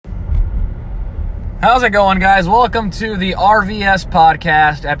How's it going, guys? Welcome to the RVS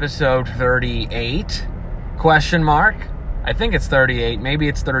Podcast, episode 38, question mark. I think it's 38, maybe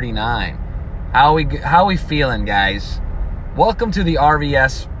it's 39. How we feeling, guys? Welcome to the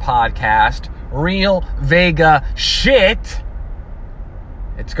RVS Podcast, real Vega shit.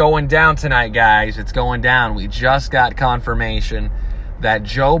 It's going down tonight, guys. It's going down. We just got confirmation that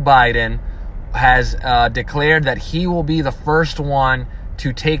Joe Biden has declared that he will be the first one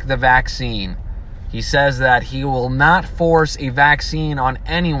to take the vaccine. He says that he will not force a vaccine on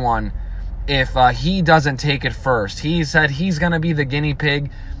anyone if he doesn't take it first. He said he's going to be the guinea pig.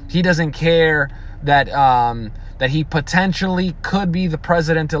 He doesn't care that that he potentially could be the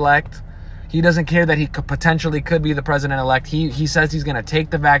president-elect. He doesn't care that he potentially could be the president-elect. He says he's going to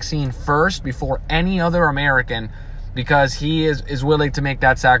take the vaccine first before any other American because he is willing to make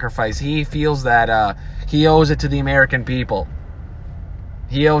that sacrifice. He feels that he owes it to the American people.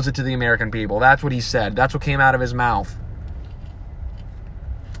 He owes it to the American people. That's what he said. That's what came out of his mouth.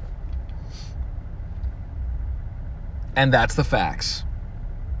 And that's the facts.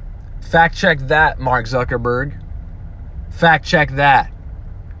 Fact check that, Mark Zuckerberg. Fact check that.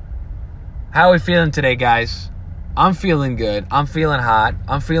 How are we feeling today, guys? I'm feeling good. I'm feeling hot.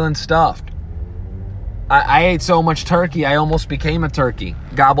 I'm feeling stuffed. I ate so much turkey, I almost became a turkey.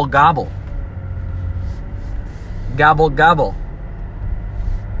 Gobble, gobble. Gobble, gobble.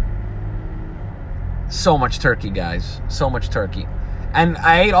 So much turkey, guys. So much turkey. And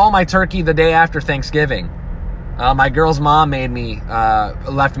I ate all my turkey the day after Thanksgiving. My girl's mom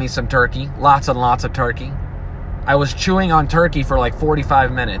left me some turkey. Lots and lots of turkey. I was chewing on turkey for like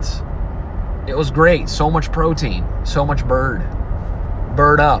 45 minutes. It was great. So much protein. So much bird.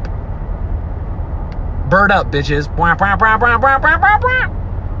 Bird up. Bird up, bitches.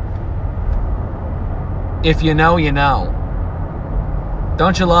 If you know, you know.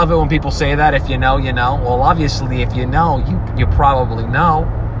 Don't you love it when people say that? If you know, you know. Well, obviously, if you know, you probably know.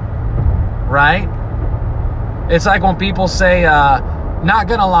 Right? It's like when people say, not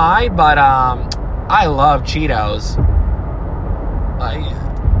gonna lie, but I love Cheetos.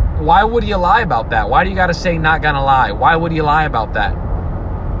 Why would you lie about that? Why do you gotta say not gonna lie? Why would you lie about that?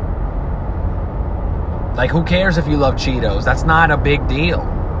 Like, who cares if you love Cheetos? That's not a big deal.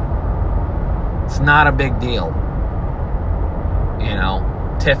 It's not a big deal. You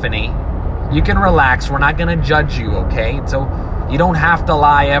know, Tiffany, you can relax. We're not going to judge you, okay? So you don't have to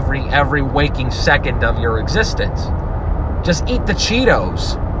lie every waking second of your existence. Just eat the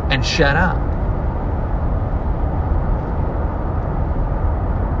Cheetos and shut up.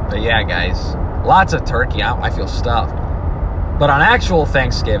 But yeah, guys, lots of turkey. I feel stuffed. But on actual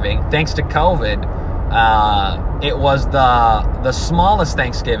Thanksgiving, thanks to COVID, it was the smallest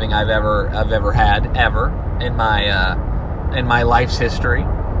Thanksgiving I've ever had in my life's history.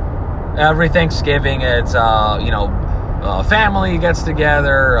 Every Thanksgiving, it's family gets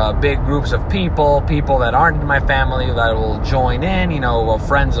together, big groups of people that aren't in my family that will join in.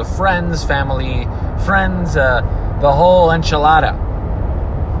 Friends of friends, family, friends, the whole enchilada.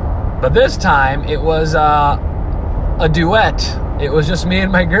 But this time it was a duet. It was just me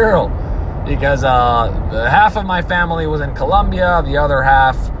and my girl, because half of my family was in Colombia, the other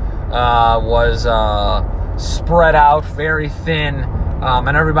half was spread out, very thin,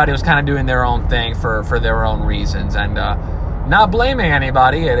 and everybody was kind of doing their own thing for their own reasons, and not blaming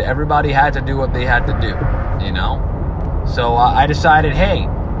anybody. Everybody had to do what they had to do, So I decided, hey,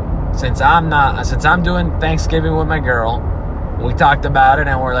 since I'm doing Thanksgiving with my girl, we talked about it,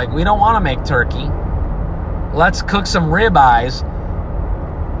 and we're like, we don't want to make turkey. Let's cook some ribeyes.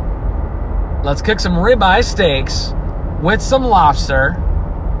 Let's cook some ribeye steaks with some lobster,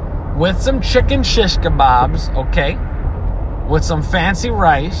 with some chicken shish kebabs, okay, with some fancy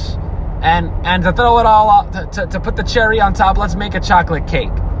rice, and to throw it all out, to put the cherry on top, let's make a chocolate cake.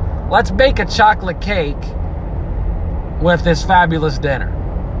 Let's bake a chocolate cake with this fabulous dinner.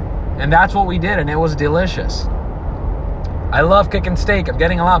 And that's what we did, and it was delicious. I love cooking steak. I'm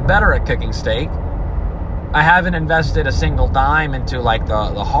getting a lot better at cooking steak. I haven't invested a single dime into like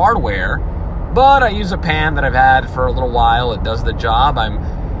the hardware, but I use a pan that I've had for a little while. It does the job. I'm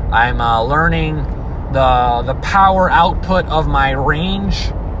learning the power output of my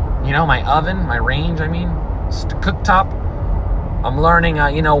range, my oven, my range, it's the cooktop. I'm learning,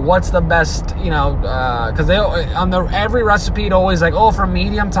 what's the best, because every recipe it always like, from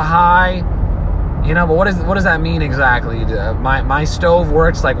medium to high, but what does that mean exactly? My stove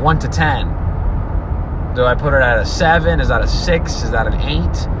works like 1 to 10. Do I put it at a 7? Is that a 6? Is that an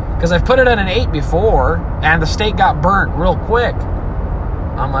 8? Because I've put it at an 8 before, and the steak got burnt real quick.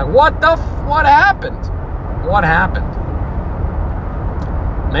 I'm like, what happened? What happened?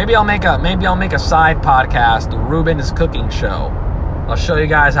 Maybe I'll make a side podcast, Ruben's Cooking Show. I'll show you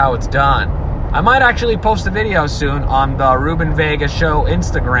guys how it's done. I might actually post a video soon on the Ruben Vega Show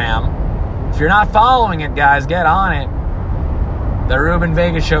Instagram. If you're not following it, guys, get on it. The Ruben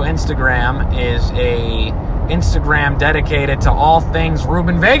Vega Show Instagram is a Instagram dedicated to all things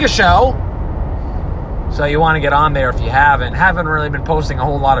Ruben Vega Show. So you want to get on there if you haven't. Haven't really been posting a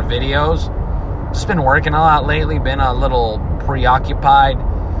whole lot of videos. Just been working a lot lately, been a little preoccupied.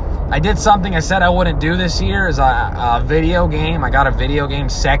 I did something I said I wouldn't do this year, is a video game. I got a video game,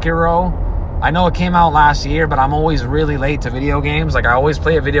 Sekiro. I know it came out last year, but I'm always really late to video games. Like, I always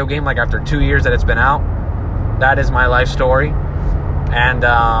play a video game like after 2 years that it's been out. That is my life story. And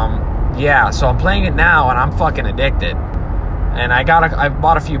yeah, so I'm playing it now, and I'm fucking addicted. And I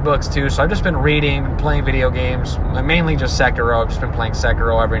bought a few books too, so I've just been reading and playing video games, mainly just Sekiro. I've just been playing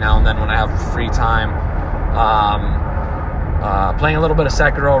Sekiro every now and then when I have free time. Playing a little bit of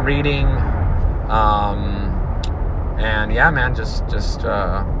Sekiro, reading, and yeah, man, just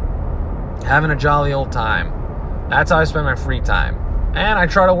having a jolly old time. That's how I spend my free time. And I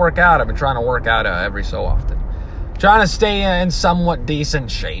try to work out. I've been trying to work out every so often. Trying to stay in somewhat decent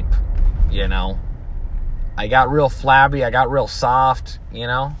shape, you know. I got real flabby. I got real soft, you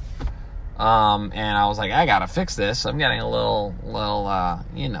know. And I was like, I gotta fix this. I'm getting a little,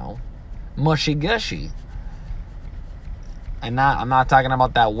 you know, mushy gushy. And I'm not talking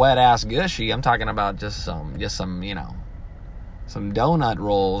about that wet ass gushy. I'm talking about just some, you know, some donut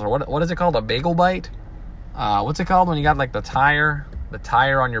rolls, or what is it called? A bagel bite? What's it called when you got like the tire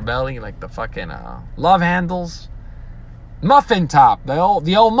on your belly, like the fucking love handles? Muffin top. The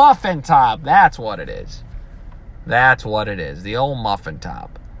old muffin top. That's what it is. That's what it is. The old muffin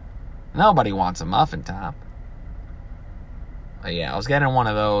top. Nobody wants a muffin top. But yeah, I was getting one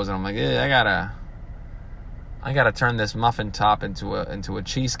of those, and I'm like, I gotta turn this muffin top into a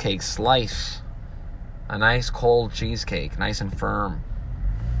cheesecake slice. A nice cold cheesecake, nice and firm.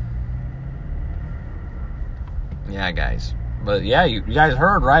 Yeah, guys. But yeah, you guys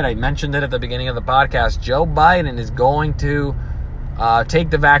heard, right? I mentioned it at the beginning of the podcast. Joe Biden is going to take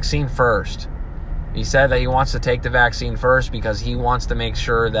the vaccine first. He said that he wants to take the vaccine first because he wants to make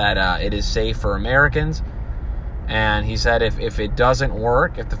sure that it is safe for Americans. And he said if it doesn't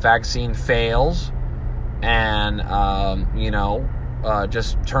work, if the vaccine fails and, you know,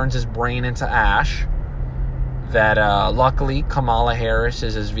 just turns his brain into ash, that luckily Kamala Harris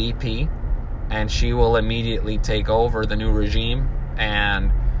is his VP, and she will immediately take over the new regime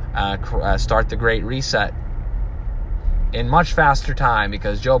and start the Great Reset in much faster time,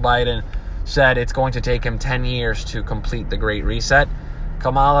 because Joe Biden said it's going to take him 10 years to complete the Great Reset.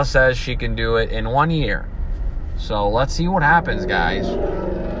 Kamala says she can do it in 1 year. So let's see what happens, guys.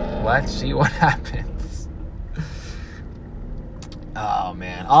 Let's see what happens. Oh,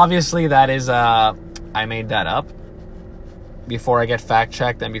 man. Obviously, that is, I made that up before I get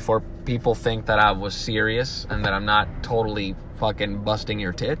fact-checked and before people think that I was serious and that I'm not totally fucking busting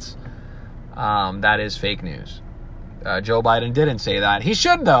your tits. That is fake news. Joe Biden didn't say that. He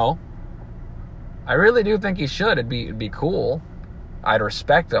should, though. I really do think he should. It'd be cool. I'd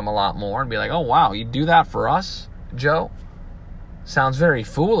respect him a lot more and be like, oh, wow, you do that for us, Joe? Sounds very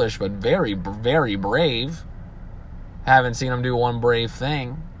foolish, but very, very brave. Haven't seen him do one brave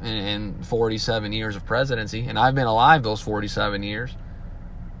thing in 47 years of presidency, and I've been alive those 47 years.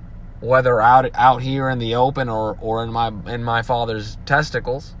 Whether out here in the open or in my father's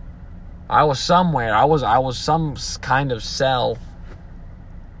testicles, I was somewhere. I was some kind of cell,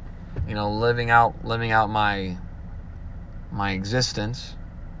 you know, living out my existence.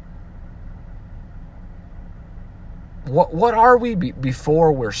 What are we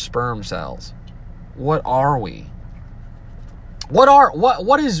before we're sperm cells? What are we?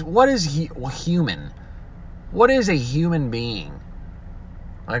 What is human? What is a human being?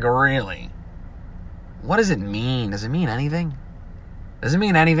 Like, really? What does it mean? Does it mean anything? Does it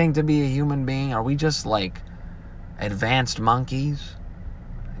mean anything to be a human being? Are we just like advanced monkeys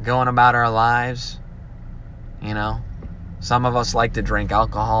going about our lives? You know? Some of us like to drink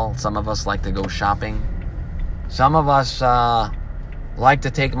alcohol. Some of us like to go shopping. Some of us like to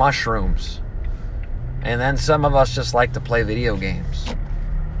take mushrooms. And then some of us just like to play video games.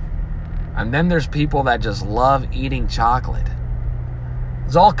 And then there's people that just love eating chocolate.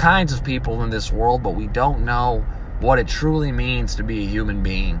 There's all kinds of people in this world, but we don't know what it truly means to be a human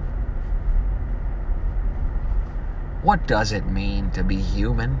being. What does it mean to be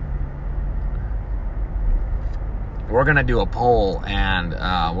human? We're going to do a poll, and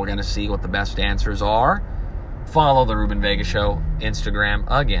we're going to see what the best answers are. Follow the Ruben Vega Show Instagram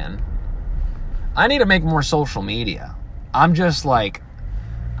again. I need to make more social media. I'm just like,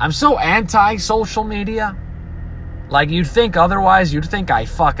 I'm so anti-social media. Like, you'd think otherwise. You'd think I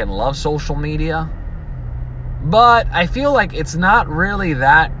fucking love social media. But I feel like it's not really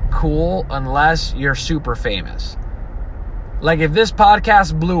that cool unless you're super famous. Like, if this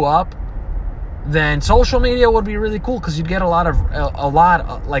podcast blew up, then social media would be really cool because you'd get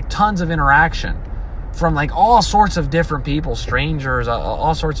like tons of interaction from like all sorts of different people, strangers,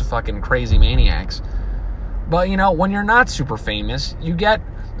 all sorts of fucking crazy maniacs. But, you know, when you're not super famous, you get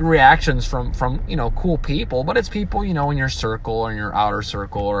reactions from cool people, but it's people, in your circle or in your outer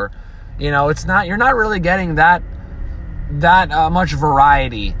circle, or, you're not really getting that much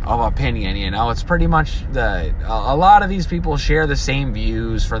variety of opinion. It's pretty much a lot of these people share the same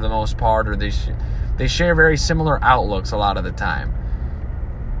views for the most part, or they share very similar outlooks a lot of the time.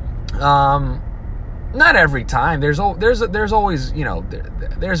 Not every time. There's always,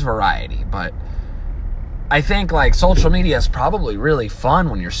 there's variety, but I think like social media is probably really fun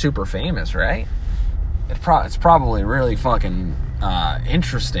when you're super famous, right? It's probably really fucking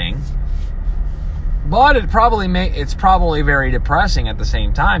interesting. But it's probably very depressing at the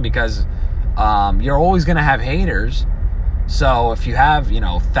same time, because you're always going to have haters. So if you have,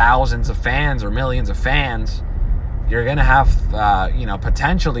 thousands of fans or millions of fans, you're going to have,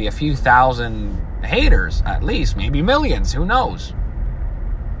 potentially a few thousand haters, at least, maybe millions, who knows?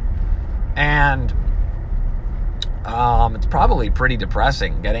 And it's probably pretty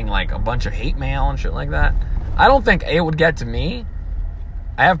depressing getting like a bunch of hate mail and shit like that. I don't think it would get to me.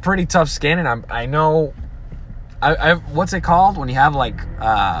 I have pretty tough skin, and I know, what's it called when you have like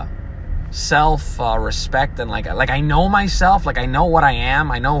self respect, and like I know myself, like I know what I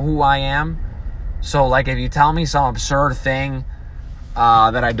am, I know who I am. So like if you tell me some absurd thing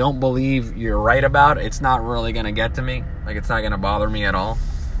that I don't believe you're right about, it's not really gonna get to me. Like, it's not gonna bother me at all.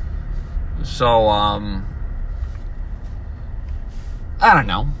 So I don't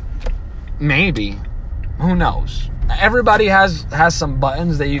know. Maybe. Who knows? Everybody has some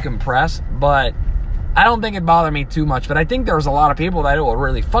buttons that you can press, but I don't think it bothered me too much. But I think there's a lot of people that it will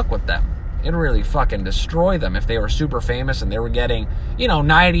really fuck with them. It'd really fucking destroy them if they were super famous and they were getting,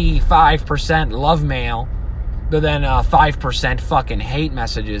 95% love mail, but then 5% fucking hate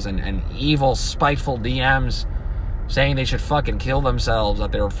messages and evil, spiteful DMs saying they should fucking kill themselves,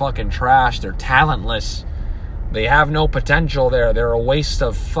 that they're fucking trash, they're talentless, they have no potential, they're a waste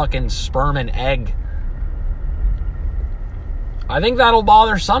of fucking sperm and egg. I think that'll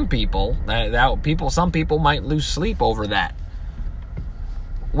bother some people. Some people might lose sleep over that.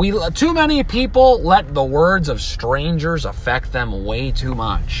 Too many people let the words of strangers affect them way too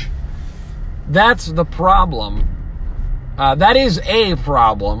much. That's the problem. That is a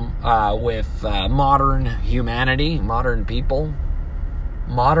problem with modern humanity, modern people.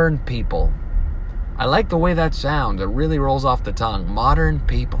 Modern people. I like the way that sounds. It really rolls off the tongue. Modern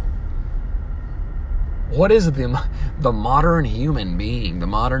people. What is the modern human being, the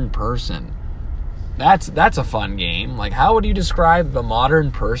modern person? That's a fun game. Like, how would you describe the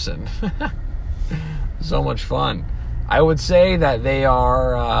modern person? So much fun. I would say that they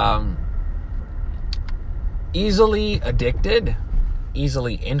are easily addicted,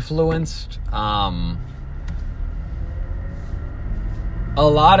 easily influenced. A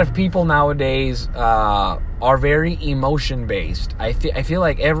lot of people nowadays are very emotion-based. I feel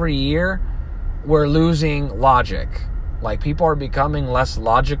like every year we're losing logic. Like, people are becoming less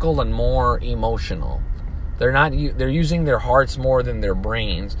logical and more emotional. They're using their hearts more than their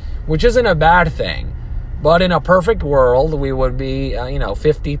brains, which isn't a bad thing. But in a perfect world, we would be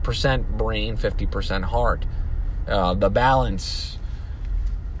 50% brain, 50% heart. The balance,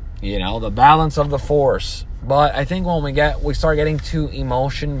 the balance of the force. But I think when we start getting too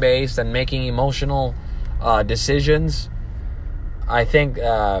emotion based and making emotional decisions, I think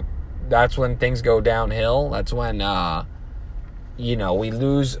that's when things go downhill. That's when we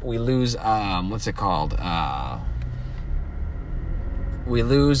lose what's it called? We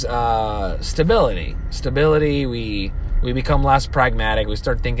lose stability. We become less pragmatic. We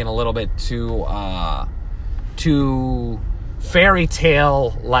start thinking a little bit too fairy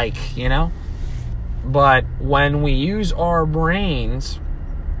tale like, But when we use our brains,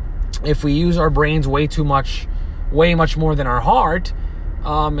 if we use our brains way much more than our heart,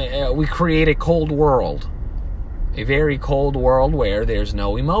 we create a cold world. A very cold world where there's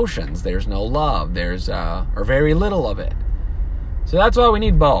no emotions, there's no love, there's or very little of it. So that's why we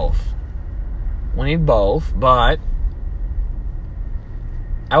need both. We need both, but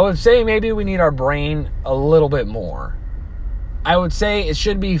I would say maybe we need our brain a little bit more. I would say it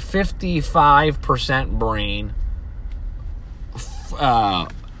should be 55% brain,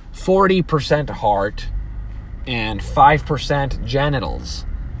 40% heart, and 5% genitals.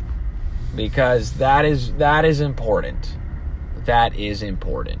 because that is important. That is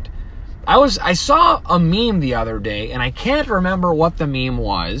important. I saw a meme the other day, and I can't remember what the meme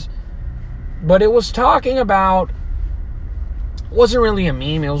was, but it was talking about, it wasn't really a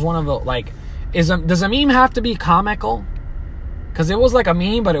meme, it was one of the, like, does a meme have to be comical? Because it was like a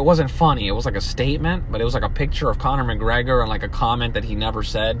meme, but it wasn't funny. It was like a statement, but it was like a picture of Conor McGregor and like a comment that he never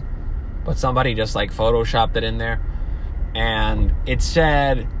said, but somebody just like photoshopped it in there. And it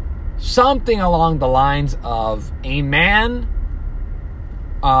said something along the lines of a man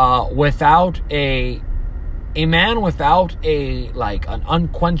without a like an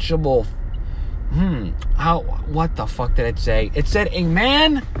unquenchable what the fuck did it say? It said a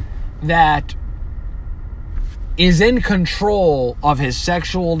man that is in control of his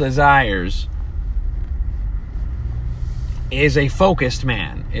sexual desires is a focused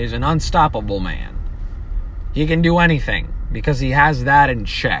man, is an unstoppable man. He can do anything because he has that in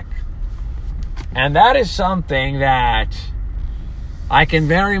check. And that is something that I can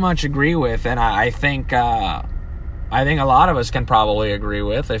very much agree with, and I think a lot of us can probably agree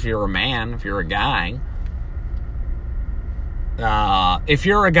with. If you're a man, if you're a guy, if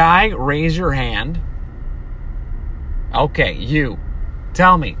you're a guy, raise your hand. Okay, you,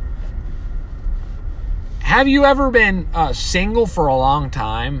 tell me, have you ever been single for a long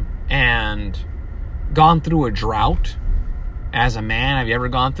time and gone through a drought? As a man, have you ever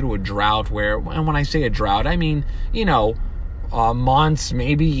gone through a drought where, and when I say a drought, I mean, months,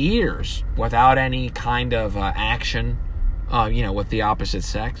 maybe years, without any kind of action, with the opposite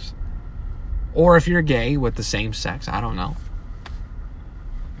sex? Or if you're gay, with the same sex, I don't know.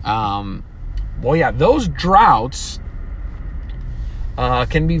 Well, yeah, those droughts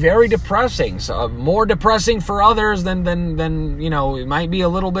can be very depressing. So, more depressing for others than it might be a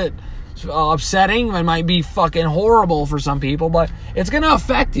little bit upsetting. It might be fucking horrible for some people, but it's going to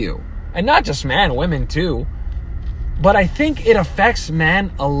affect you. And not just men, women too. But I think it affects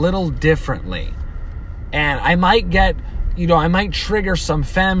men a little differently. And I might get, I might trigger some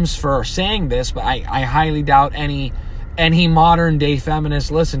femmes for saying this, but I highly doubt any modern day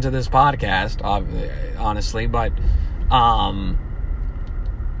feminists listen to this podcast, honestly. But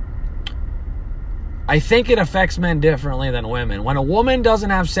I think it affects men differently than women. When a woman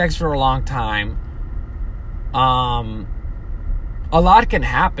doesn't have sex for a long time, a lot can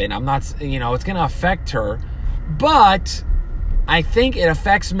happen. I'm not, it's going to affect her. But I think it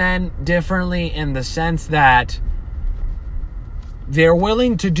affects men differently in the sense that they're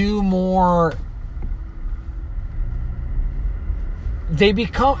willing to do more.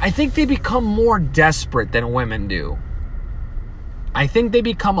 I think they become more desperate than women do. I think they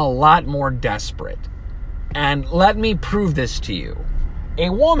become a lot more desperate. And let me prove this to you. A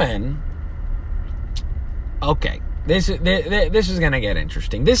woman, okay, this is going to get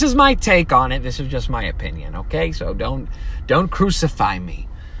interesting. This is my take on it. This is just my opinion, okay? So don't crucify me.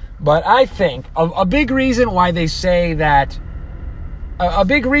 But I think a big reason why they say that, a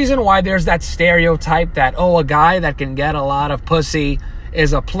big reason why there's that stereotype that, a guy that can get a lot of pussy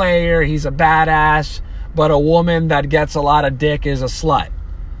is a player, he's a badass, but a woman that gets a lot of dick is a slut.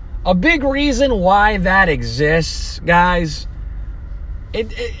 A big reason why that exists, guys,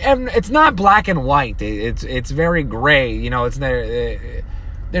 it's not black and white. It's very gray.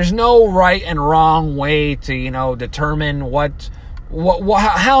 There's no right and wrong way to determine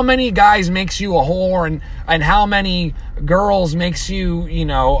how many guys makes you a whore and how many girls makes you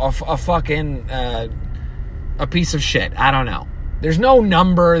a fucking a piece of shit. I don't know. There's no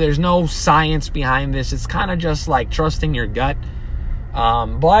number. There's no science behind this. It's kind of just like trusting your gut.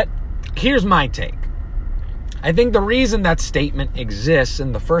 But here's my take. I think the reason that statement exists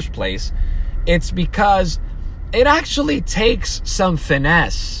in the first place, it's because it actually takes some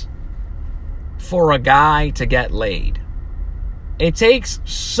finesse for a guy to get laid. It takes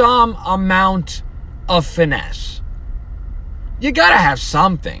some amount of finesse. You gotta have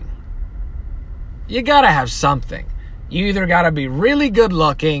something. You either gotta be really good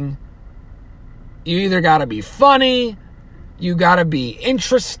looking, you either gotta be funny, you gotta be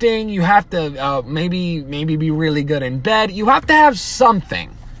interesting. You have to maybe be really good in bed. You have to have something,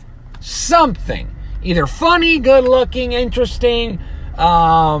 either funny, good looking, interesting,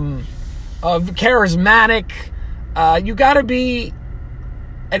 charismatic. You gotta be,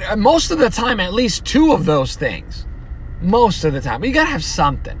 and most of the time, at least two of those things. Most of the time, you gotta have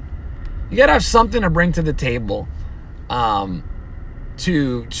something. You gotta have something to bring to the table, to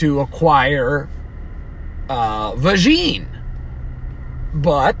acquire vagine.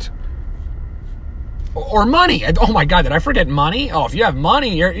 Or money. Oh my God, did I forget money? Oh, if you have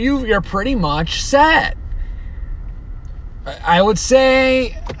money, you're pretty much set. I would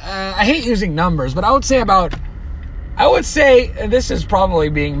say, I hate using numbers, but I would say this is probably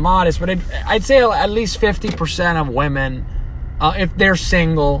being modest, but I'd say at least 50% of women, if they're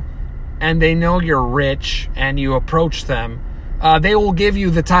single and they know you're rich and you approach them, they will give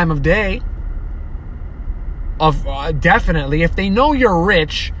you the time of day. Definitely, if they know you're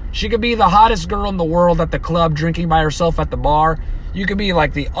rich, she could be the hottest girl in the world at the club drinking by herself at the bar. You could be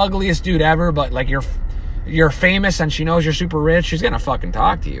like the ugliest dude ever, but like you're famous and she knows you're super rich, she's gonna fucking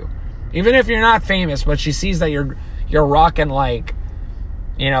talk to you. Even if you're not famous, but she sees that you're rocking like,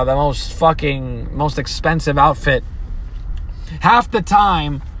 the most expensive outfit. Half the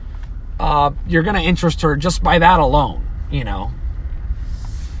time, you're gonna interest her just by that alone,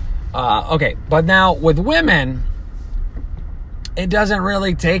 Okay, but now with women, it doesn't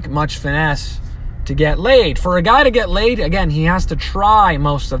really take much finesse to get laid. For a guy to get laid, again, he has to try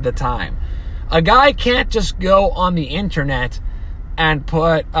most of the time. A guy can't just go on the internet and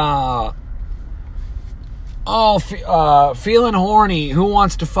put, feeling horny, who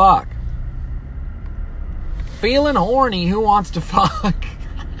wants to fuck? Feeling horny, who wants to fuck?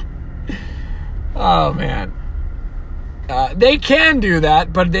 Oh, man. They can do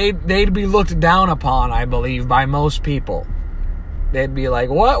that, but they'd be looked down upon, I believe, by most people. They'd be like,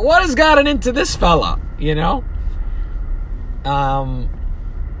 what has gotten into this fella?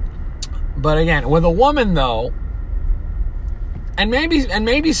 But again, with a woman though, and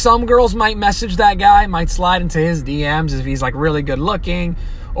maybe some girls might message that guy, might slide into his DMs if he's like really good looking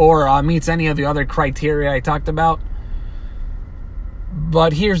or meets any of the other criteria I talked about.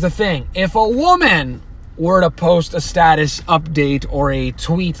 But here's the thing. If a woman were to post a status update or a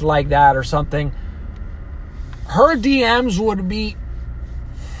tweet like that or something, her DMs would be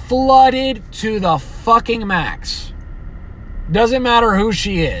flooded to the fucking max. Doesn't matter who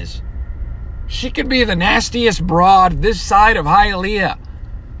she is. She could be the nastiest broad this side of Hialeah,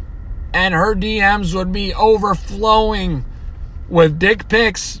 and her DMs would be overflowing with dick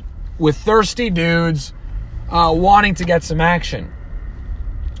pics, with thirsty dudes wanting to get some action.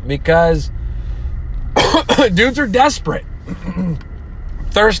 Because dudes are desperate.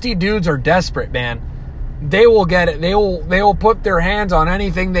 Thirsty dudes are desperate, man. They will get it. They will put their hands on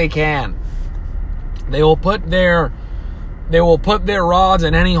anything they can. They will put their rods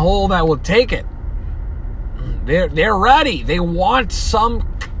in any hole that will take it. They're ready. They want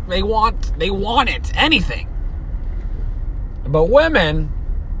it. Anything. But women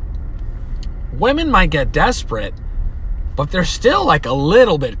might get desperate, but they're still like a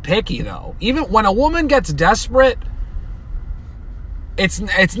little bit picky though. Even when a woman gets desperate, it's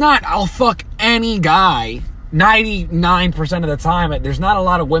not, I'll fuck any guy. 99% of the time, there's not a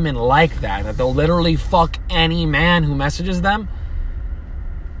lot of women like that they'll literally fuck any man who messages them.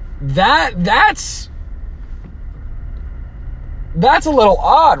 That's a little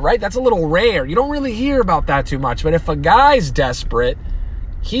odd, right? That's a little rare. You don't really hear about that too much. But if a guy's desperate,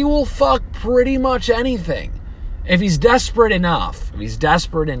 he will fuck pretty much anything. If he's desperate enough. I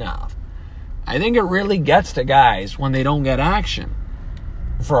think it really gets to guys when they don't get action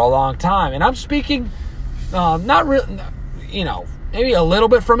for a long time. And I'm speaking, not really, maybe a little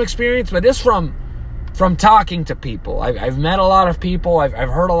bit from experience, but just from talking to people. I've met a lot of people. I've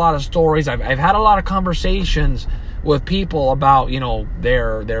heard a lot of stories. I've had a lot of conversations with people about,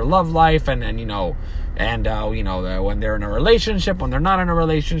 their love life and when they're in a relationship, when they're not in a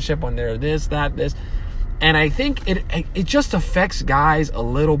relationship, when they're this. And I think it just affects guys a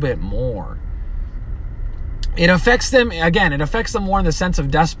little bit more. It affects them more in the sense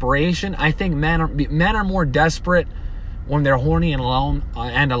of desperation. I think men are more desperate when they're horny and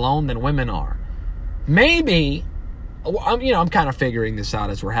alone than women are. Maybe, I'm kind of figuring this out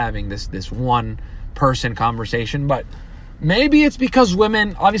as we're having this one person conversation, but maybe it's because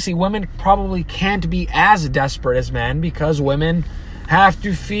women probably can't be as desperate as men, because women have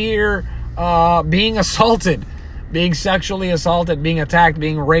to fear being assaulted, being sexually assaulted, being attacked,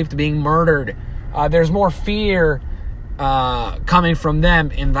 being raped, being murdered. There's more fear coming from them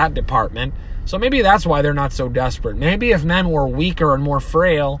in that department. So maybe that's why they're not so desperate. Maybe if men were weaker and more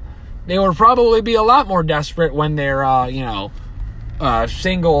frail, they would probably be a lot more desperate when they're,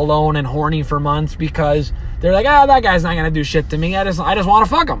 single, alone, and horny for months, because they're like, that guy's not going to do shit to me. I just want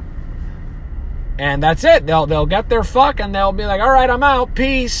to fuck him. And that's it. They'll get their fuck and they'll be like, all right, I'm out.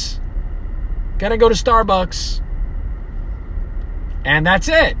 Peace. Gotta go to Starbucks. And that's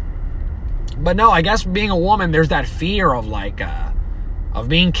it. But no, I guess being a woman, there's that fear of of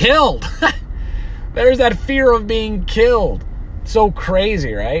being killed. There's that fear of being killed. So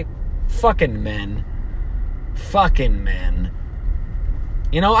crazy, right? Fucking men.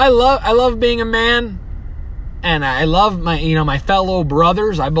 I love being a man. And I love my fellow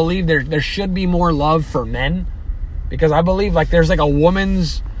brothers. I believe there should be more love for men, because I believe like there's like a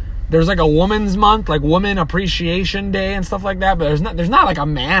woman's month, like Woman Appreciation Day and stuff like that, but there's not like a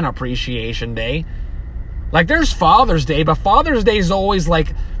Man Appreciation Day. Like there's Father's Day, but Father's Day is always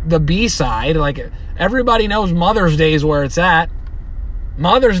like the B-side. Like everybody knows Mother's Day is where it's at.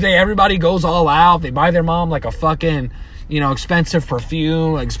 Mother's Day, everybody goes all out. They buy their mom like a fucking, expensive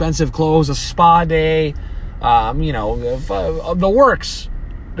perfume, expensive clothes, a spa day, the works.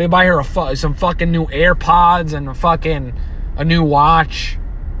 They buy her some fucking new AirPods and a new watch.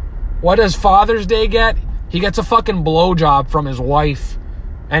 What does Father's Day get? He gets a fucking blowjob from his wife,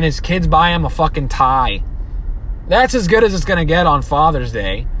 and his kids buy him a fucking tie. That's as good as it's gonna get on Father's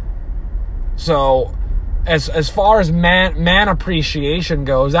Day. So, as far as man appreciation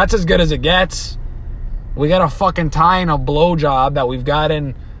goes, that's as good as it gets. We got a fucking tie and a blowjob that we've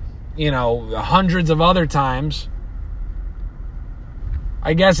gotten, hundreds of other times.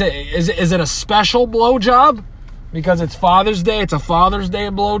 I guess is it a special blowjob? Because it's Father's Day, it's a Father's Day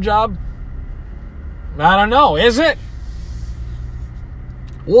blowjob? I don't know, is it?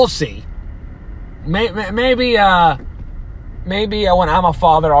 We'll see. Maybe when I'm a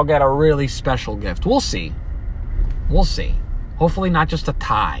father, I'll get a really special gift. We'll see. Hopefully not just a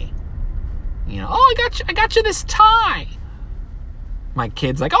tie. I got you this tie. My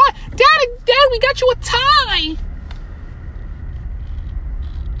kid's like, oh, Dad, we got you a tie.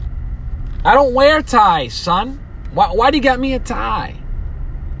 I don't wear ties, son. Why'd you get me a tie?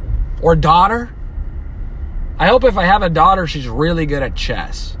 Or daughter? I hope if I have a daughter, she's really good at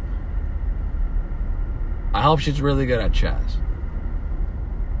chess. I hope she's really good at chess.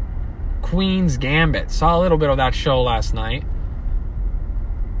 Queen's Gambit. Saw a little bit of that show last night.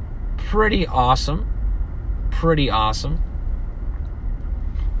 Pretty awesome.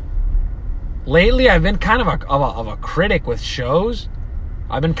 Lately, I've been kind of a critic with shows.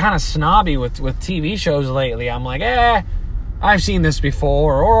 I've been kind of snobby with TV shows lately. I'm like, I've seen this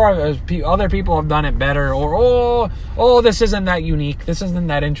before, or other people have done it better, or this isn't that unique, this isn't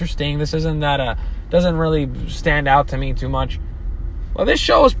that interesting, this isn't that doesn't really stand out to me too much. Well, this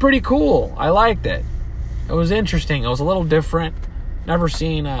show was pretty cool. I liked it. It was interesting. It was a little different. Never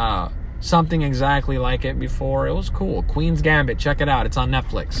seen something exactly like it before. It was cool. Queen's Gambit. Check it out. It's on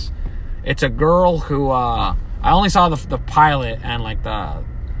Netflix. It's a girl who I only saw the pilot and like the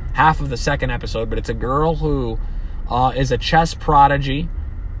half of the second episode, but it's a girl who is a chess prodigy.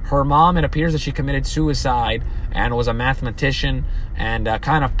 Her mom, it appears that she committed suicide and was a mathematician and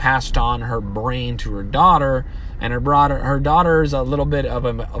kind of passed on her brain to her daughter. And her daughter's a little bit of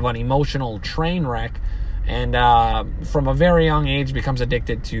an emotional train wreck, and from a very young age becomes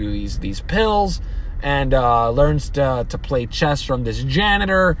addicted to these pills, and learns to play chess from this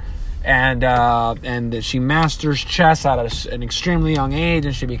janitor. And she masters chess at an extremely young age,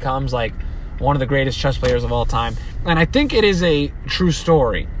 and she becomes like one of the greatest chess players of all time. And I think it is a true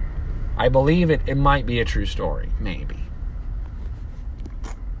story. I believe it might be a true story, maybe.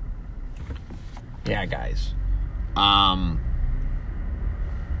 Yeah, guys.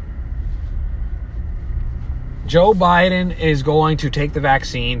 Joe Biden is going to take the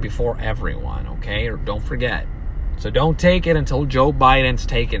vaccine before everyone, okay? Or don't forget. So don't take it until Joe Biden's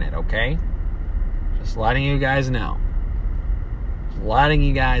taking it, okay? Just letting you guys know.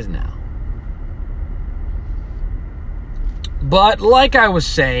 But like I was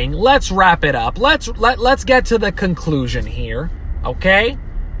saying, let's wrap it up. Let's get to the conclusion here, okay?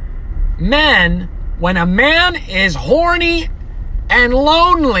 Men, when a man is horny and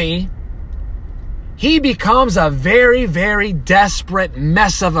lonely, he becomes a very, very desperate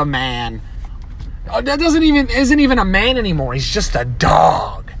mess of a man. That isn't even a man anymore. He's just a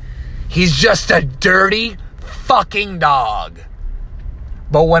dog. He's just a dirty fucking dog.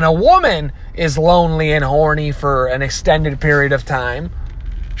 But when a woman is lonely and horny for an extended period of time,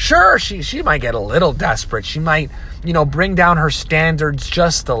 sure, she might get a little desperate. She might, bring down her standards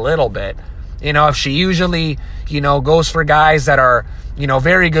just a little bit. If she usually, goes for guys that are,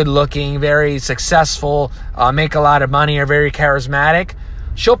 very good looking, very successful, make a lot of money, are very charismatic,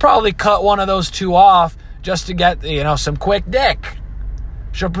 she'll probably cut one of those two off just to get, some quick dick.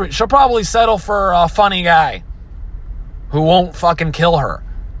 She'll probably settle for a funny guy who won't fucking kill her.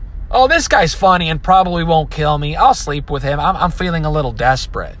 Oh, this guy's funny and probably won't kill me. I'll sleep with him. I'm feeling a little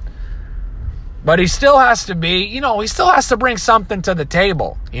desperate. But he still has to be, he still has to bring something to the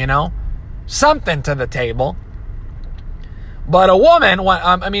table, Something to the table. But a woman,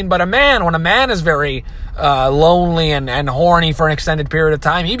 but a man, when a man is very lonely and horny for an extended period of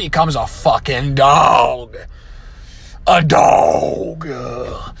time, he becomes a fucking dog. A dog.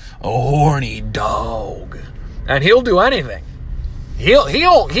 A horny dog. And he'll do anything.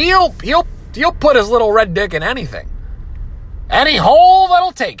 He'll put his little red dick in anything. Any hole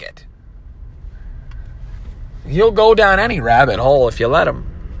that'll take it. He'll go down any rabbit hole if you let him.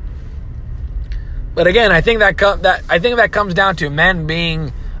 But again, I think that comes down to men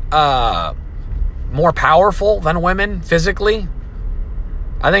being more powerful than women physically.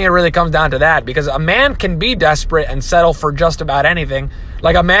 I think it really comes down to that, because a man can be desperate and settle for just about anything.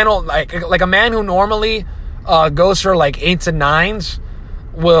 Like a man who normally goes for like 8s and 9s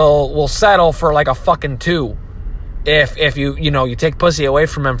will settle for like a fucking 2 if you take pussy away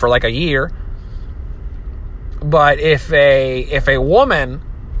from him for like a year. But if a woman,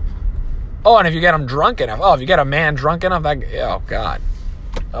 and if you get him drunk enough, if you get a man drunk enough, oh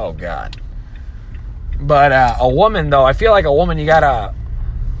God. But a woman though, I feel like a woman, you gotta,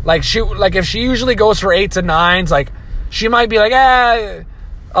 if she usually goes for 8s and 9s, like she might be like,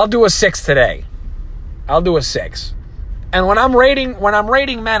 I'll do a 6 today. I'll do a 6. And when I'm rating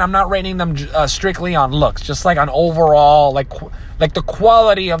men, I'm not rating them strictly on looks, just like on overall, like the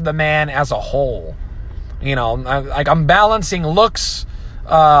quality of the man as a whole. I'm balancing looks,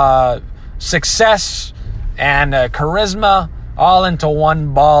 success, and charisma all into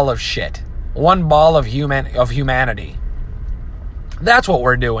one ball of shit, one ball of humanity. That's what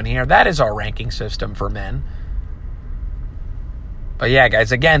we're doing here. That is our ranking system for men. But yeah,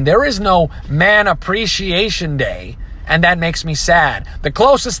 guys, again, there is no Man Appreciation Day, and that makes me sad. The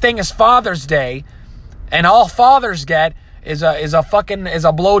closest thing is Father's Day, and all fathers get is a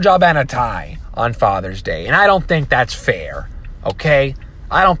blowjob and a tie on Father's Day. And I don't think that's fair, okay?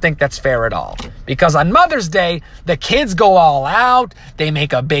 I don't think that's fair at all. Because on Mother's Day, the kids go all out. They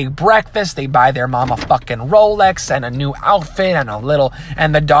make a big breakfast. They buy their mom a fucking Rolex and a new outfit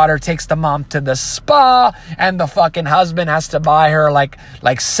and the daughter takes the mom to the spa, and the fucking husband has to buy her like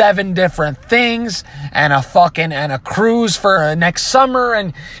 7 different things and a cruise for next summer.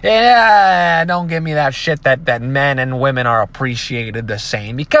 And yeah, don't give me that shit that men and women are appreciated the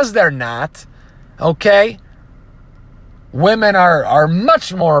same, because they're not. Okay? Women are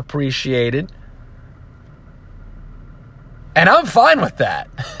much more appreciated. And I'm fine with that.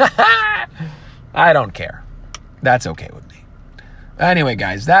 I don't care. That's okay with me. Anyway,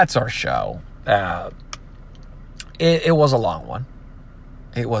 guys, that's our show. It was a long one.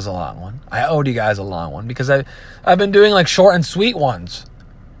 It was a long one. I owed you guys a long one, because I've been doing like short and sweet ones.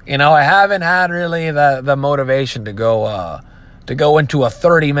 I haven't had really the motivation to go into a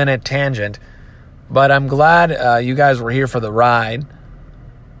 30-minute tangent. But I'm glad you guys were here for the ride.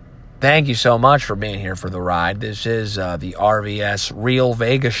 Thank you so much for being here for the ride. This is the RVS Real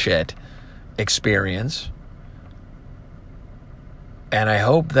Vegas Shit experience. And I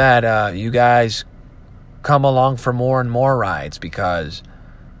hope that you guys come along for more and more rides, because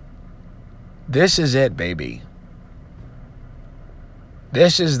this is it, baby.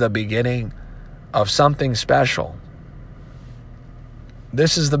 This is the beginning of something special.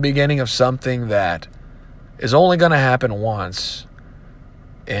 This is the beginning of something that is only going to happen once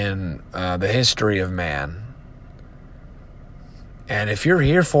in the history of man. And if you're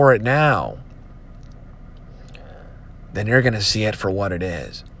here for it now, then you're going to see it for what it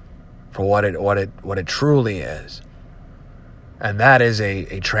is, for what it truly is. And that is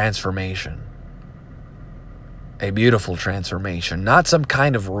a transformation. A beautiful transformation. Not some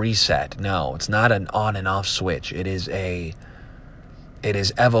kind of reset. No, it's not an on and off switch. It is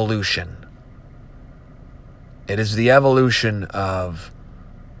evolution. It is the evolution of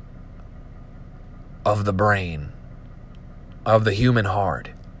the brain, of the human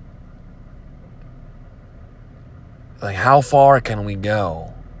heart. Like, how far can we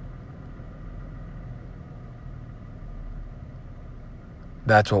go?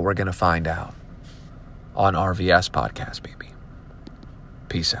 That's what we're going to find out on RVS Podcast, baby.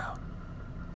 Peace out.